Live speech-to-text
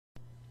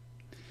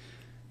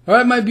All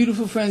right, my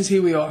beautiful friends,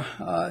 here we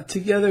are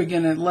together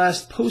again at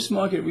last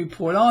post-market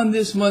report on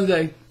this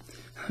Monday,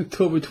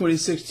 October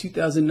 26,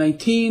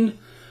 2019.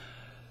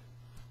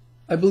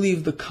 I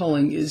believe the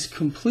culling is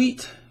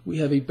complete. We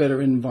have a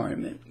better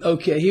environment.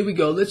 Okay, here we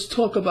go. Let's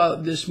talk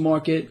about this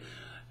market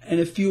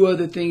and a few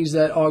other things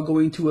that are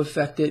going to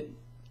affect it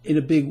in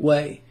a big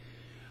way.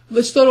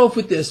 Let's start off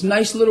with this.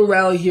 Nice little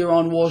rally here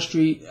on Wall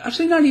Street.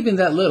 Actually, not even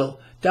that little.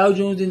 Dow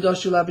Jones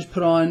Industrial Average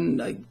put on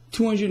like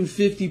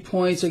 250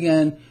 points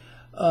again.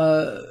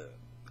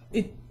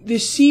 There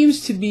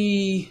seems to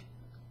be,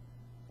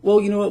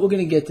 well, you know what, we're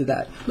going to get to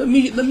that. Let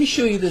me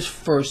show you this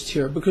first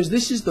here, because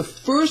this is the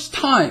first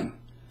time,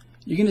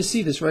 you're going to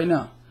see this right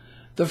now,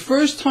 the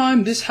first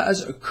time this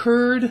has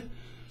occurred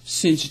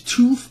since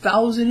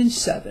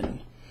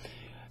 2007.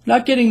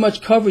 Not getting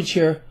much coverage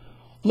here.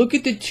 Look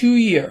at the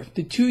 2-year.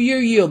 The 2-year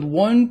yield,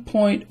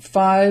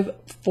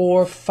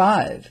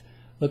 1.545.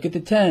 Look at the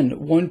 10,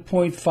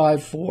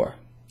 1.54.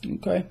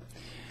 Okay.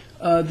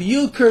 The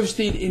yield curve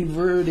stayed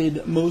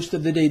inverted most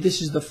of the day.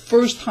 This is the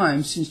first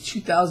time since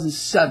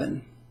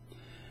 2007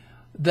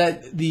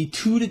 that the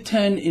 2 to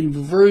 10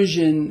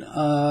 inversion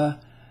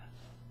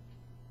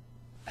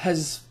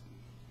has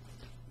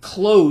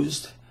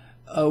closed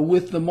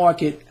with the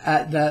market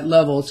at that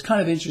level. It's kind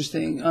of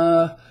interesting.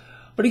 But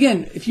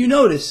again, if you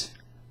notice,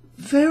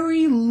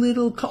 very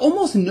little,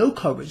 almost no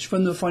coverage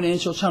from the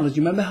financial channels.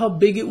 You remember how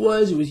big it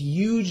was? It was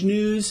huge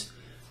news.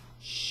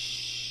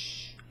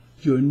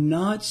 You're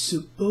not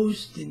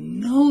supposed to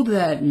know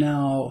that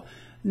now.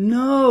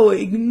 No,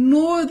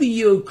 ignore the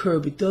yield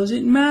curve. It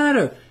doesn't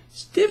matter.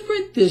 It's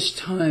different this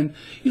time.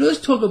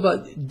 Let's talk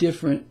about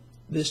different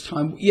this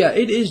time. Yeah,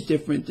 it is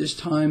different this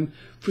time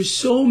for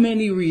so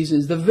many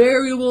reasons. The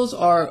variables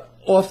are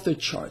off the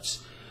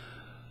charts.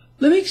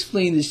 Let me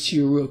explain this to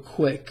you real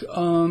quick.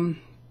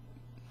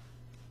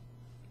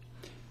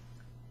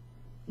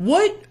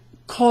 What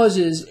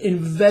causes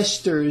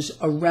investors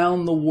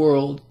around the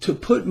world to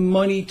put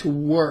money to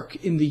work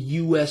in the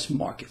U.S.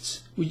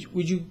 markets?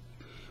 Would you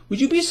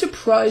be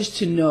surprised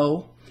to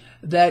know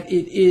that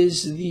it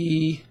is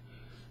the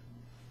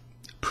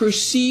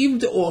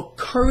perceived or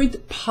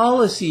current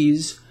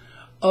policies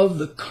of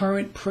the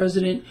current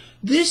president?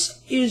 This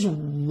is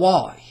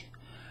why.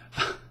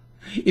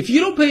 If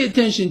you don't pay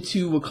attention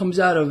to what comes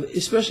out of,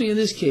 especially in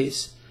this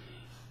case,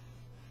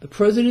 the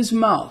president's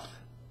mouth,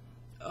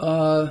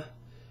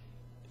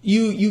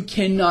 you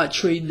cannot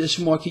trade this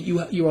market.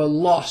 You are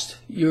lost.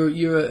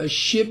 You're a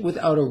ship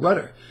without a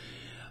rudder.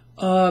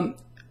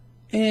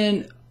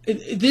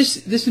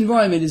 This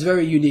environment is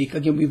very unique.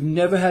 Again, we've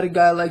never had a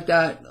guy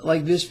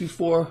like this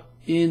before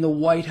in the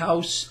White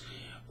House.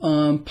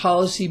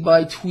 Policy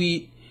by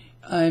tweet.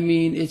 I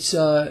mean, it's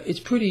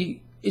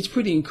pretty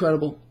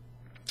incredible.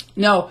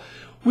 Now,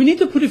 we need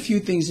to put a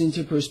few things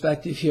into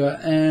perspective here,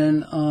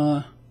 and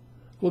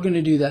we're going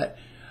to do that.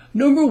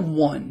 Number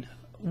one.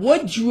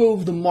 What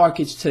drove the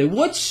markets today?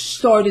 What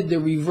started the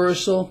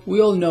reversal? We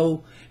all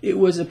know it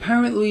was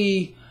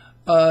apparently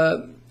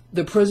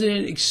the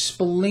president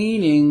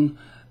explaining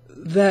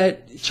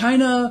that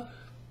China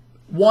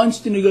wants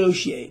to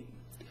negotiate.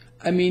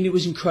 I mean, it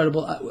was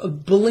incredible. A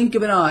blink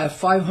of an eye, a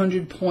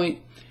 500-point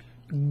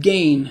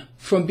gain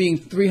from being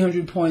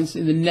 300 points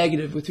in the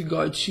negative with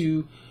regard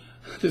to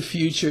the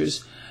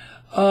futures.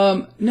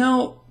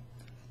 Now,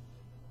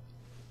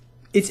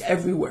 it's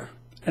everywhere.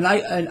 And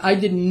I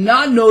did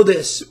not know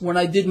this when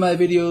I did my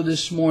video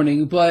this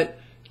morning, but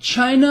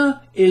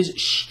China is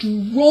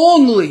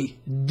strongly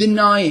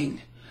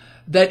denying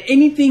that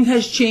anything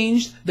has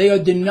changed. They are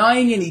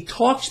denying any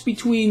talks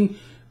between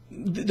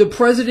the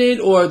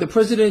president or the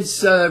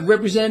president's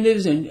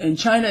representatives and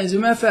China. As a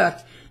matter of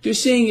fact, they're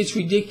saying it's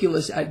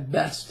ridiculous at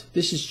best.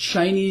 This is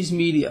Chinese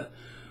media.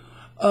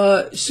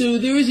 So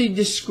there is a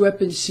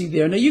discrepancy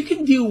there. Now, you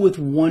can deal with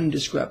one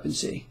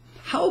discrepancy.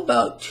 How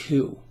about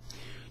two?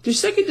 The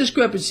second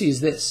discrepancy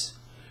is this.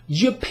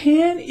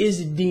 Japan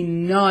is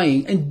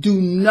denying, and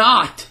do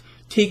not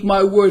take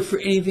my word for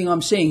anything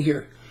I'm saying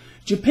here.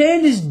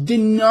 Japan is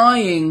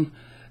denying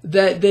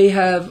that they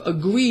have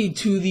agreed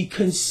to the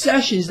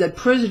concessions that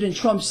President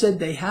Trump said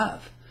they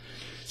have.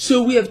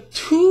 So we have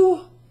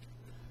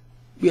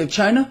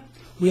China,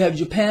 we have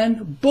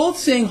Japan, both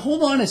saying,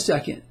 hold on a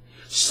second,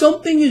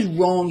 something is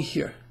wrong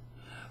here.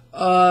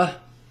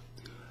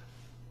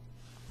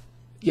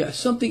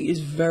 Something is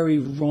very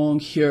wrong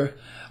here.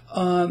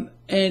 And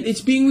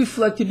it's being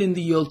reflected in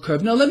the yield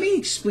curve. Now, let me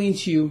explain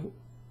to you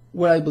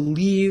what I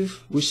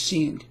believe we're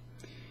seeing.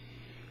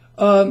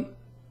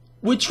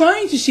 We're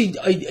trying to see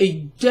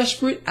a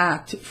desperate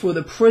act for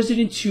the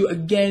president to,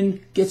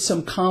 again, get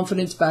some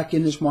confidence back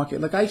in this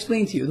market. Like I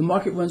explained to you, the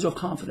market runs off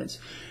confidence.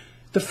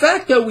 The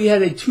fact that we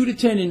had a 2 to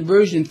 10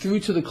 inversion through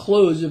to the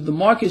close of the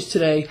markets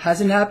today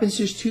hasn't happened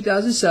since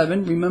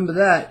 2007. Remember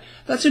that.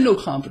 That's a no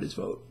confidence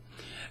vote.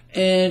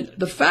 And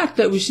the fact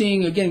that we're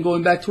seeing, again,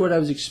 going back to what I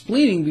was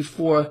explaining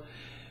before,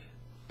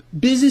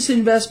 business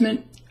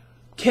investment,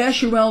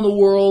 cash around the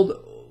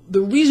world,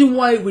 the reason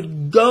why it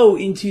would go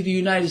into the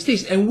United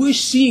States, and we're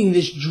seeing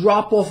this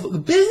drop off,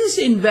 business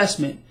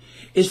investment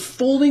is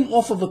falling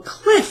off of a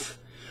cliff.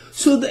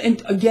 So,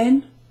 and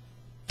again,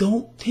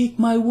 don't take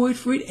my word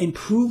for it and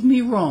prove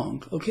me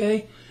wrong,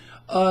 okay?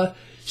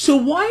 So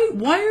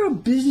why are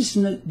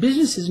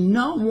businesses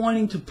not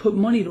wanting to put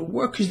money to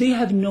work? Because they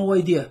have no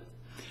idea.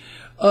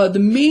 The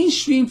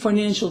mainstream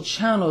financial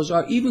channels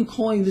are even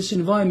calling this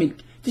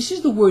environment, this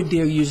is the word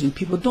they're using,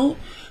 people.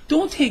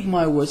 Don't take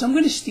my words. I'm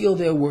going to steal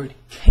their word.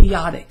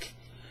 Chaotic.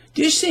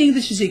 They're saying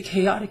this is a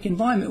chaotic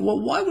environment. Well,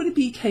 why would it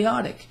be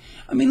chaotic?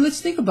 I mean, let's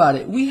think about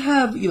it. We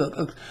have,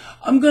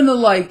 I'm going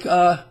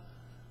to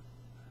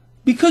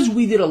because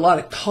we did a lot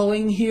of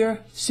culling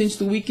here since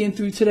the weekend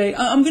through today,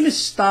 I'm going to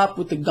stop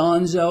with the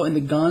gonzo and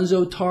the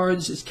gonzo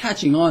tards. It's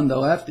catching on,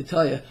 though, I have to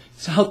tell you.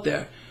 It's out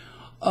there.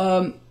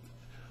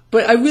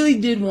 But I really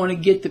did want to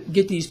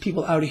get these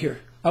people out of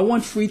here. I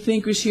want free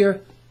thinkers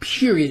here,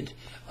 period.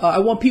 I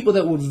want people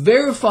that would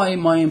verify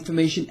my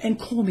information and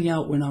call me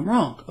out when I'm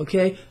wrong,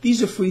 okay?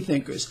 These are free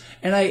thinkers.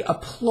 And I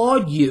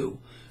applaud you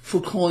for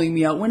calling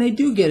me out when I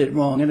do get it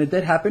wrong. And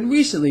that happened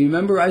recently.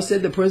 Remember, I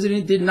said the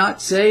president did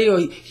not say, or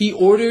he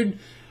ordered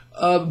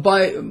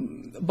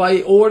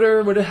by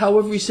order,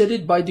 however he said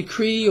it, by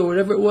decree or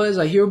whatever it was,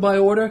 I hereby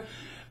order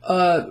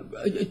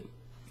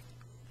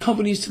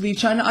companies to leave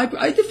China.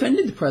 I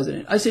defended the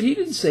president. I said he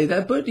didn't say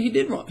that, but he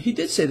did wrong. He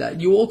did say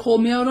that. You all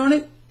called me out on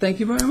it. Thank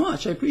you very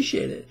much. I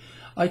appreciate it.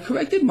 I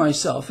corrected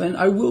myself, and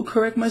I will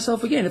correct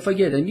myself again if I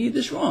get any of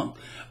this wrong.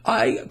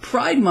 I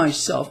pride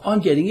myself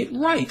on getting it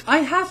right. I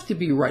have to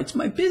be right. It's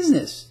my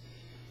business.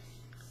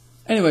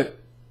 Anyway,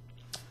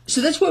 so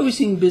that's why we're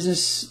seeing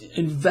business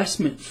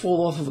investment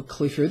fall off of a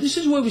cliff here. This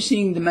is why we're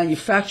seeing the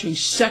manufacturing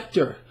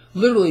sector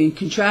literally in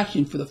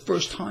contraction for the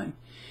first time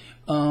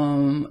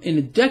in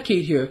a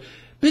decade here.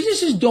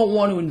 Businesses don't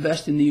want to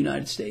invest in the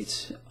United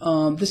States.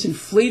 This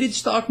inflated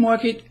stock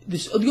market,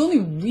 the only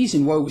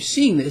reason why we're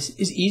seeing this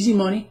is easy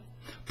money,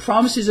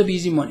 promises of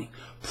easy money,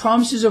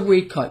 promises of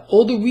rate cut,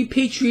 all the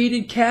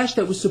repatriated cash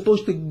that was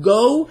supposed to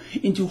go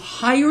into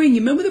hiring.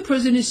 You remember the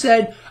president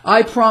said,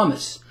 I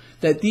promise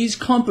that these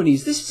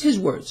companies, this is his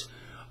words,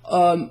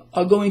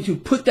 are going to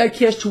put that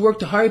cash to work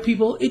to hire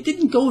people. It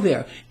didn't go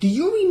there. Do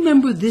you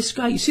remember this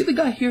guy? You see the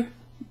guy here?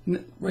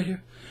 Right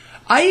here?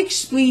 I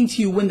explained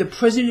to you when the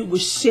president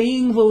was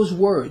saying those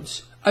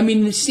words, I mean,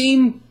 in the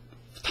same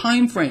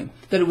time frame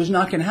that it was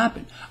not going to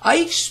happen. I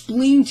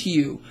explained to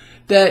you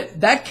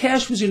that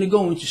cash was going to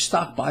go into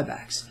stock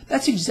buybacks.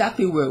 That's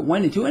exactly where it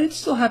went into, and it's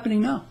still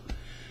happening now.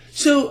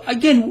 So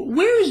again,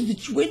 where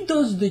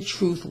does the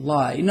truth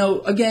lie? Now,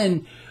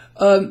 again,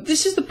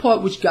 this is the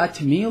part which got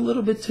to me a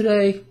little bit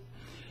today.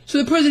 So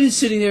the president's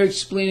sitting there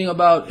explaining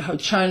about how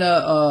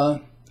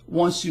China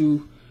wants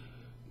to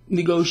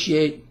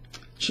negotiate.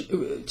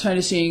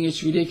 China saying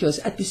it's ridiculous.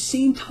 At the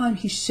same time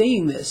he's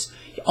saying this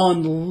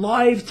on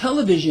live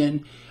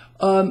television,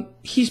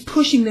 he's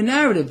pushing the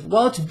narrative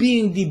while it's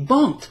being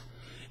debunked.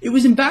 It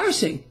was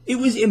embarrassing. It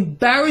was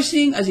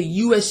embarrassing as a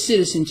U.S.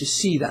 citizen to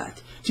see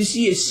that. To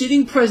see a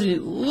sitting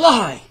president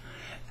lie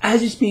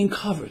as it's being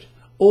covered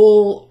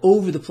all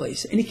over the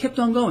place. And he kept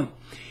on going.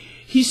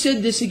 He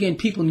said this again,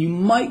 people, you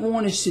might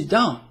want to sit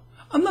down.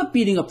 I'm not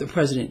beating up the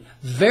president.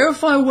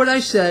 Verify what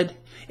I said.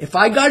 If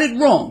I got it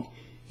wrong,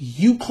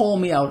 you call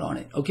me out on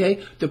it,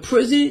 okay? The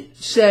president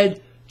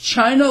said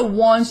China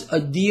wants a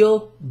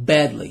deal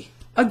badly.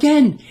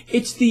 Again,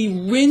 it's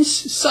the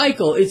rinse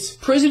cycle. It's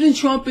President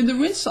Trump in the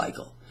rinse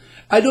cycle.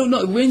 I don't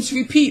know. Rinse,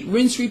 repeat,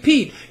 rinse,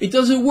 repeat. It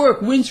doesn't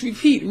work. Rinse,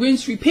 repeat,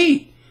 rinse,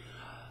 repeat.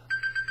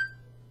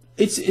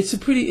 It's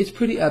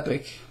pretty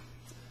epic.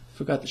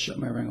 Forgot to shut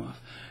my ring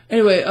off.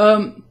 Anyway,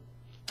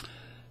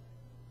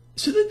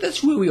 so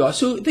that's where we are.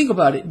 So think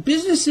about it.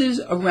 Businesses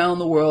around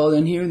the world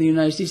and here in the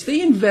United States, they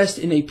invest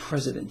in a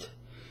president.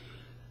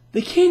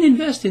 They can't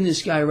invest in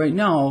this guy right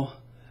now.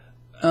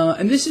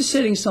 And this is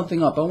setting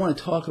something up I want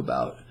to talk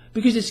about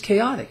because it's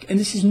chaotic. And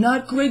this is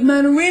not Greg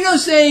Mannarino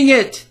saying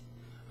it.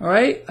 All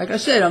right? Like I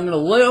said, I'm going to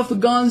lay off the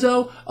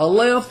gonzo. I'll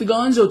lay off the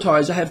gonzo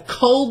tars. I have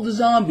culled the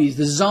zombies.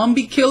 The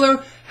zombie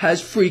killer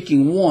has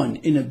freaking won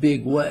in a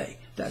big way.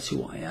 That's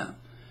who I am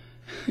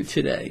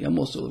today. I'm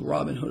also the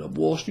Robin Hood of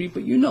Wall Street,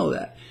 but you know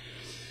that.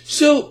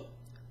 So,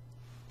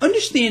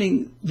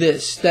 understanding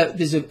this, that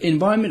there's an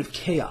environment of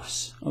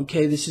chaos,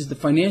 okay? This is the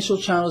financial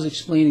channels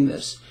explaining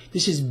this.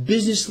 This is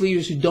business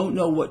leaders who don't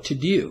know what to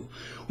do.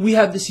 We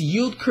have this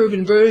yield curve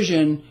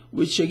inversion,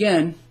 which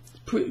again,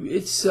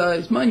 it's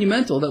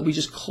monumental that we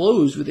just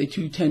closed with a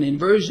 210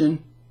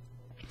 inversion.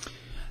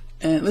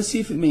 And let's see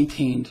if it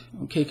maintained,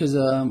 okay? Because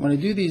when I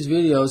do these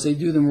videos, they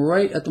do them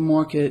right at the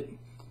market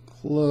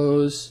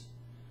close.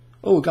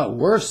 Oh, it got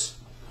worse.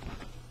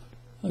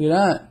 Look at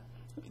that.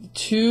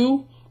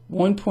 2,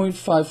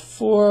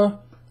 1.54,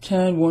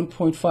 10,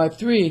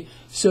 1.53.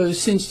 So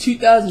since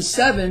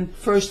 2007,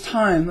 first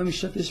time. Let me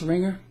shut this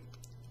ringer.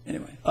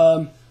 Anyway,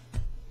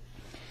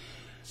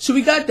 so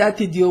we got that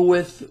to deal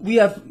with. We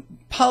have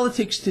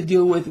politics to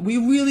deal with. We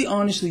really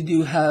honestly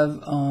do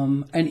have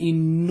an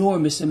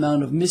enormous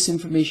amount of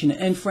misinformation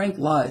and frank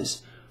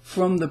lies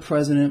from the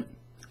president,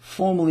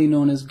 formerly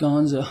known as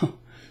Gonzo.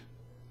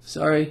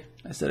 Sorry,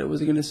 I said I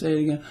wasn't going to say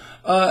it again.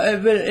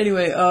 But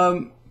anyway,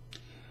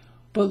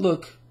 but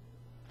look,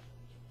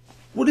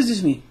 what does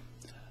this mean?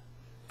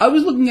 I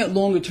was looking at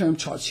longer term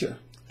charts here,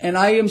 and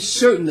I am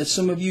certain that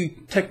some of you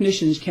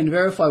technicians can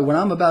verify what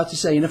I'm about to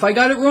say. And if I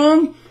got it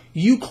wrong,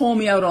 you call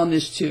me out on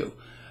this too.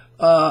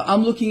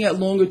 I'm looking at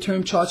longer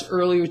term charts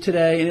earlier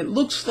today, and it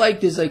looks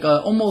like there's like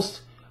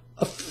almost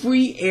a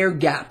free air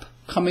gap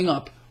coming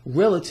up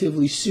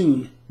relatively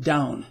soon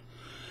down.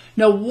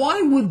 Now,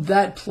 why would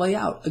that play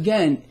out?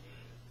 Again,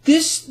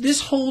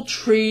 this whole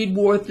trade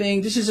war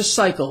thing, this is a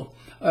cycle.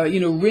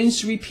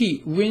 Rinse,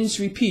 repeat, rinse,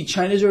 repeat.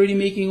 China's already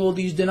making all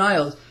these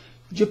denials.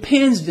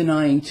 Japan's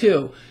denying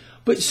too.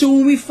 But so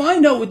when we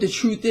find out what the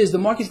truth is, the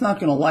market's not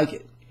going to like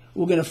it.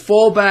 We're going to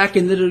fall back,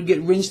 and then it'll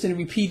get rinsed and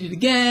repeated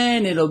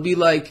again. It'll be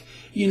like,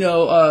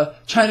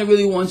 China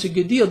really wants a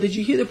good deal. Did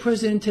you hear the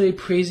president today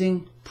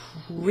praising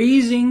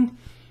President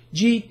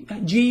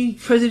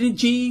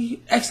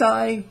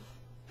GXI?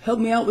 Help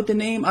me out with the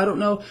name. I don't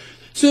know.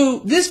 So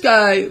this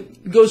guy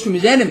goes from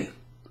his enemy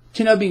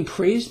to now being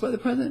praised by the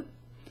president.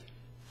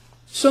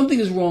 Something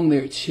is wrong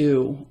there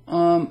too.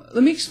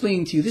 Let me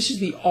explain to you. This is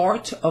the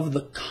art of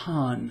the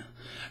con.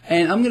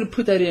 And I'm going to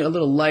put that in a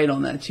little light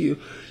on that to you.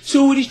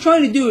 So what he's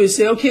trying to do is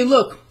say, okay,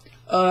 look,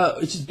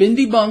 it's been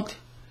debunked.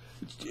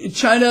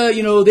 China,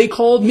 they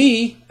called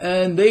me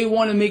and they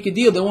want to make a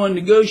deal. They want to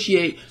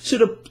negotiate. So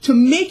to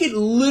make it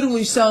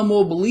literally sound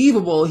more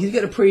believable, he's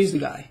got to praise the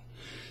guy.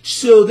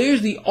 So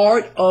there's the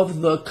art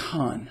of the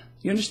con.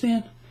 You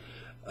understand?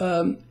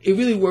 It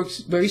really works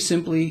very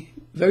simply,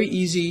 very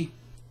easy.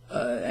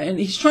 And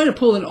he's trying to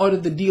pull an art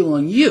of the deal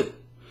on you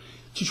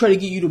to try to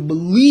get you to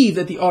believe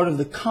that the art of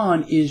the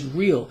con is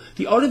real.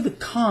 The art of the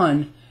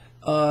con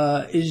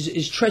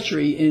is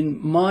treachery, in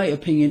my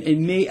opinion. It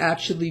may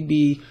actually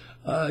be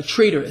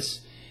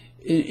traitorous,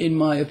 in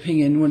my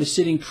opinion, when a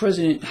sitting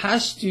president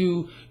has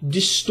to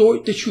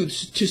distort the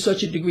truth to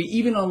such a degree,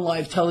 even on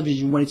live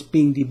television when it's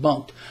being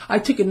debunked. I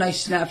took a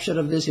nice snapshot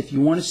of this if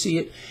you want to see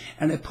it,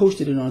 and I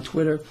posted it on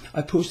Twitter.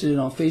 I posted it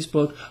on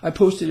Facebook. I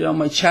posted it on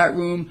my chat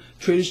room,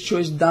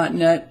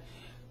 traderschoice.net.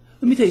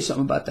 Let me tell you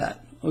something about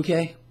that,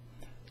 okay?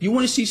 You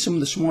want to see some of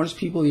the smartest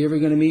people you're ever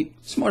going to meet?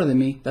 Smarter than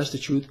me, that's the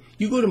truth.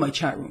 You go to my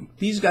chat room.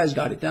 These guys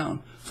got it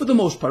down, for the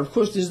most part. Of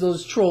course, there's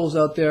those trolls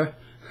out there,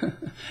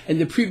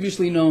 and the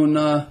previously known,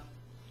 I'm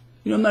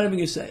not even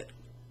going to say it.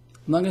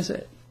 I'm not going to say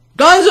it.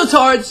 Gonzo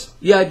tards!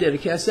 Yeah, I did.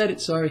 Okay, I said it.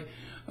 Sorry.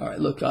 All right,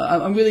 look,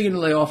 I'm really going to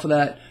lay off of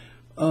that.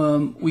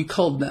 We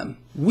culled them.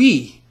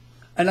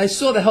 And I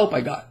saw the help I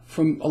got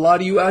from a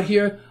lot of you out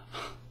here.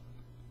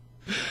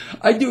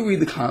 I do read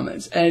the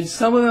comments, and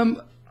some of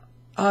them,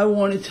 I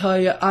want to tell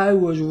you, I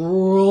was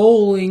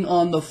rolling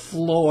on the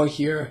floor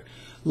here,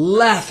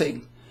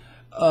 laughing.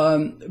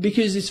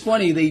 Because it's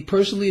funny, they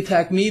personally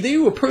attacked me. They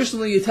were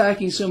personally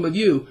attacking some of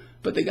you,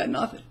 but they got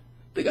nothing.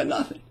 They got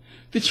nothing.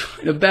 They're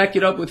trying to back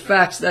it up with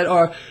facts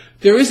there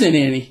isn't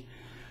any.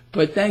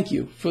 But thank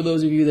you for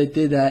those of you that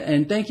did that,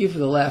 and thank you for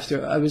the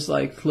laughter. I was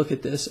like, look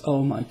at this.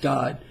 Oh my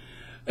God.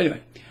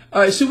 Anyway. All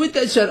right, so with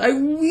that said, I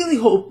really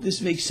hope this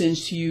makes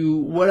sense to you,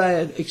 what I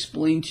have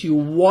explained to you,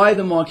 why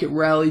the market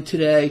rallied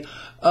today.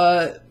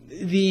 The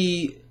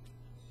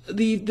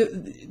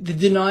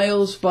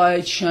denials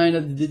by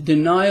China, the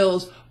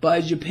denials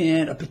by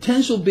Japan, a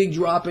potential big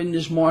drop in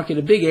this market,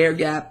 a big air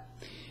gap.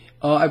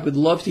 I would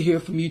love to hear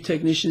from you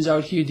technicians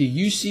out here. Do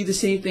you see the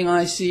same thing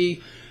I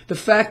see? The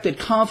fact that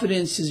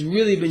confidence has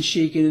really been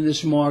shaken in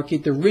this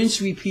market, the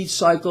rinse-repeat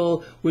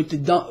cycle with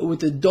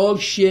the dog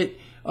shit.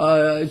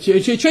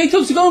 Trade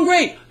talks are going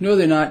great. No,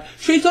 they're not.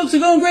 Trade talks are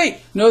going great.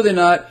 No, they're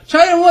not.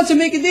 China wants to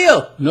make a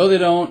deal. No, they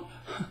don't.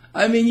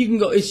 I mean, you can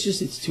go,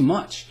 it's too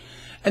much.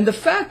 And the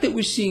fact that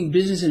we're seeing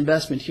business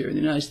investment here in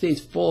the United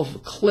States fall off a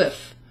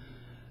cliff,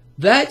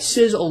 that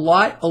says a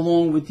lot,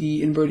 along with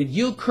the inverted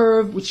yield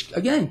curve, which,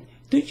 again,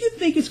 don't you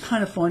think it's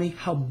kind of funny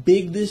how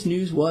big this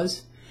news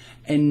was?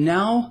 And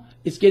now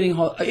it's getting,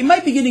 it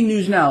might be getting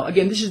news now.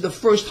 Again, this is the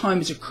first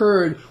time it's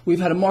occurred. We've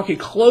had a market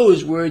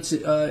close where it's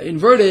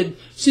inverted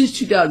since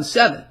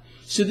 2007.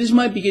 So this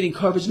might be getting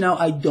coverage now.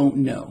 I don't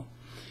know.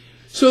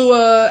 So,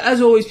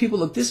 as always, people,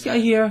 look, this guy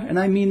here, and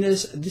I mean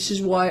this is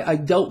why I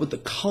dealt with the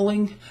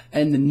culling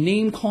and the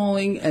name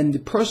calling and the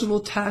personal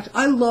attacks.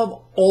 I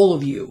love all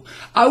of you.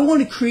 I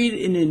want to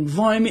create an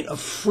environment of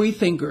free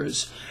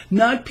thinkers,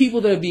 not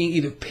people that are being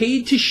either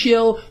paid to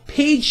shill,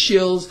 paid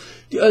shills,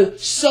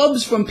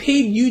 subs from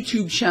paid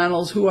YouTube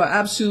channels who are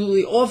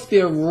absolutely off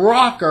their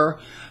rocker,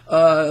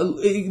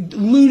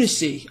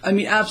 lunacy. I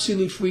mean,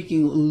 absolute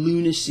freaking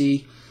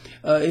lunacy,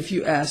 if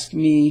you ask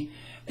me.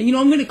 And,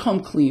 I'm going to come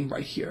clean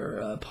right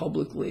here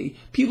publicly.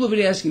 People have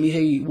been asking me,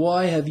 hey,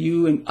 why have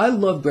you, and I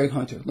love Greg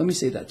Hunter. Let me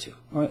say that too.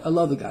 All right? I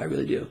love the guy. I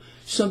really do.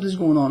 Something's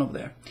going on over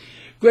there.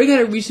 Greg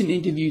had a recent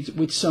interview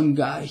with some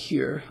guy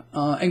here,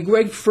 and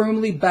Greg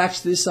firmly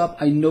backs this up.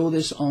 I know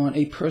this on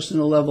a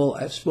personal level.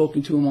 I've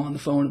spoken to him on the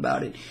phone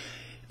about it.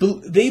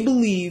 They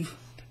believe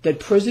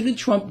that President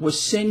Trump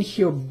was sent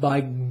here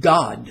by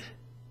God,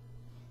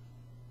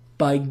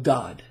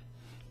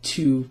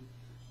 to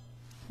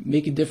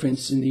make a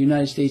difference in the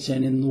United States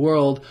and in the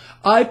world.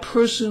 I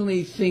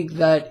personally think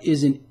that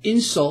is an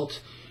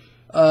insult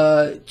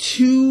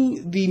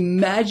to the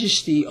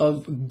majesty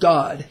of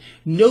God.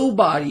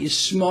 Nobody is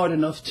smart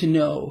enough to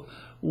know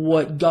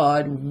what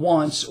God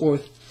wants or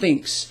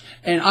thinks.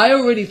 And I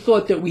already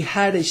thought that we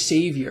had a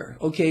savior.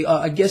 Okay,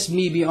 I guess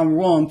maybe I'm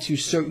wrong to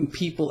certain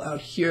people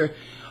out here,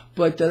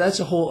 but that's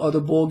a whole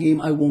other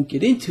ballgame. I won't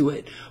get into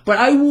it. But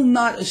I will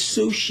not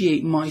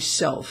associate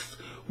myself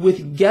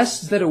with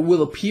guests that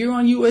will appear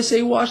on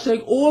USA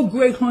Watchdog or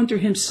Greg Hunter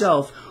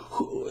himself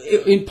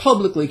in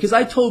publicly, because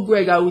I told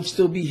Greg I would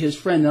still be his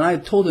friend, and I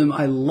told him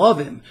I love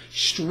him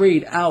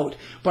straight out.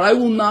 But I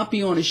will not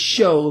be on a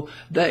show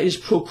that is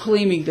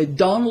proclaiming that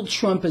Donald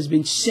Trump has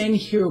been sent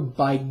here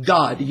by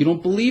God. You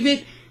don't believe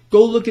it?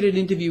 Go look at an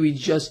interview he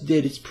just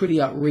did. It's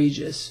pretty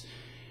outrageous.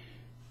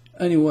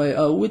 Anyway,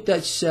 with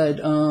that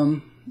said,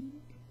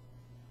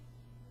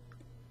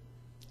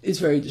 it's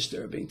very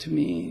disturbing to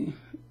me.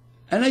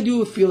 And I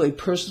do feel a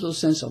personal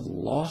sense of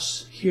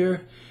loss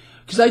here,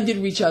 because I did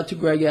reach out to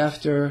Greg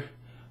after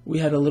we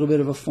had a little bit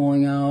of a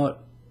falling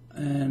out,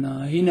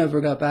 and he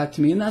never got back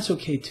to me, and that's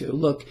okay too.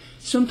 Look,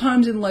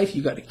 sometimes in life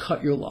you got to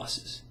cut your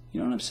losses. You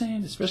know what I'm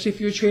saying? Especially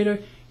if you're a trader,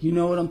 you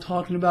know what I'm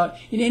talking about.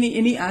 In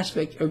any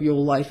aspect of your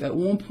life, at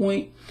one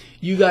point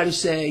you got to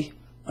say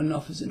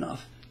enough is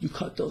enough. You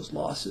cut those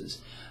losses,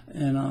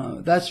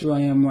 and that's where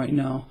I am right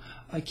now.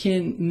 I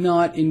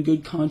cannot, in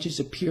good conscience,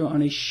 appear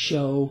on a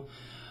show,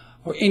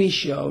 or any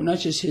show, not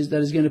just his,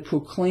 that is going to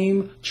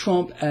proclaim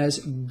Trump as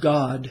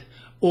God,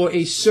 or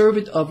a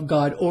servant of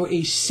God, or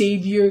a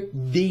savior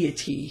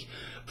deity.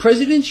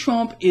 President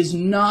Trump is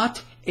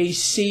not a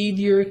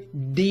savior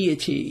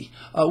deity.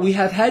 We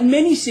have had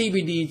many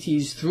savior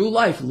deities through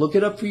life. Look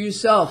it up for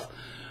yourself.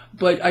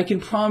 But I can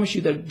promise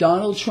you that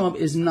Donald Trump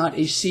is not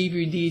a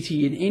savior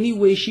deity in any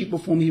way, shape, or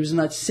form. He was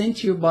not sent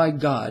here by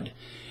God.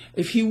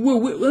 If he were,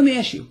 let me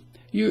ask you,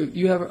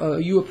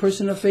 you a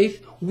person of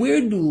faith?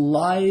 Where do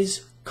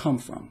lies come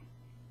from?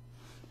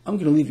 I'm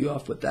going to leave you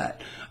off with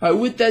that. All right,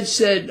 with that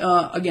said,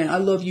 again, I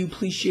love you.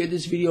 Please share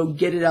this video.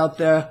 Get it out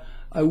there.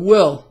 I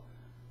will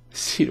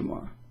see you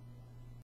tomorrow.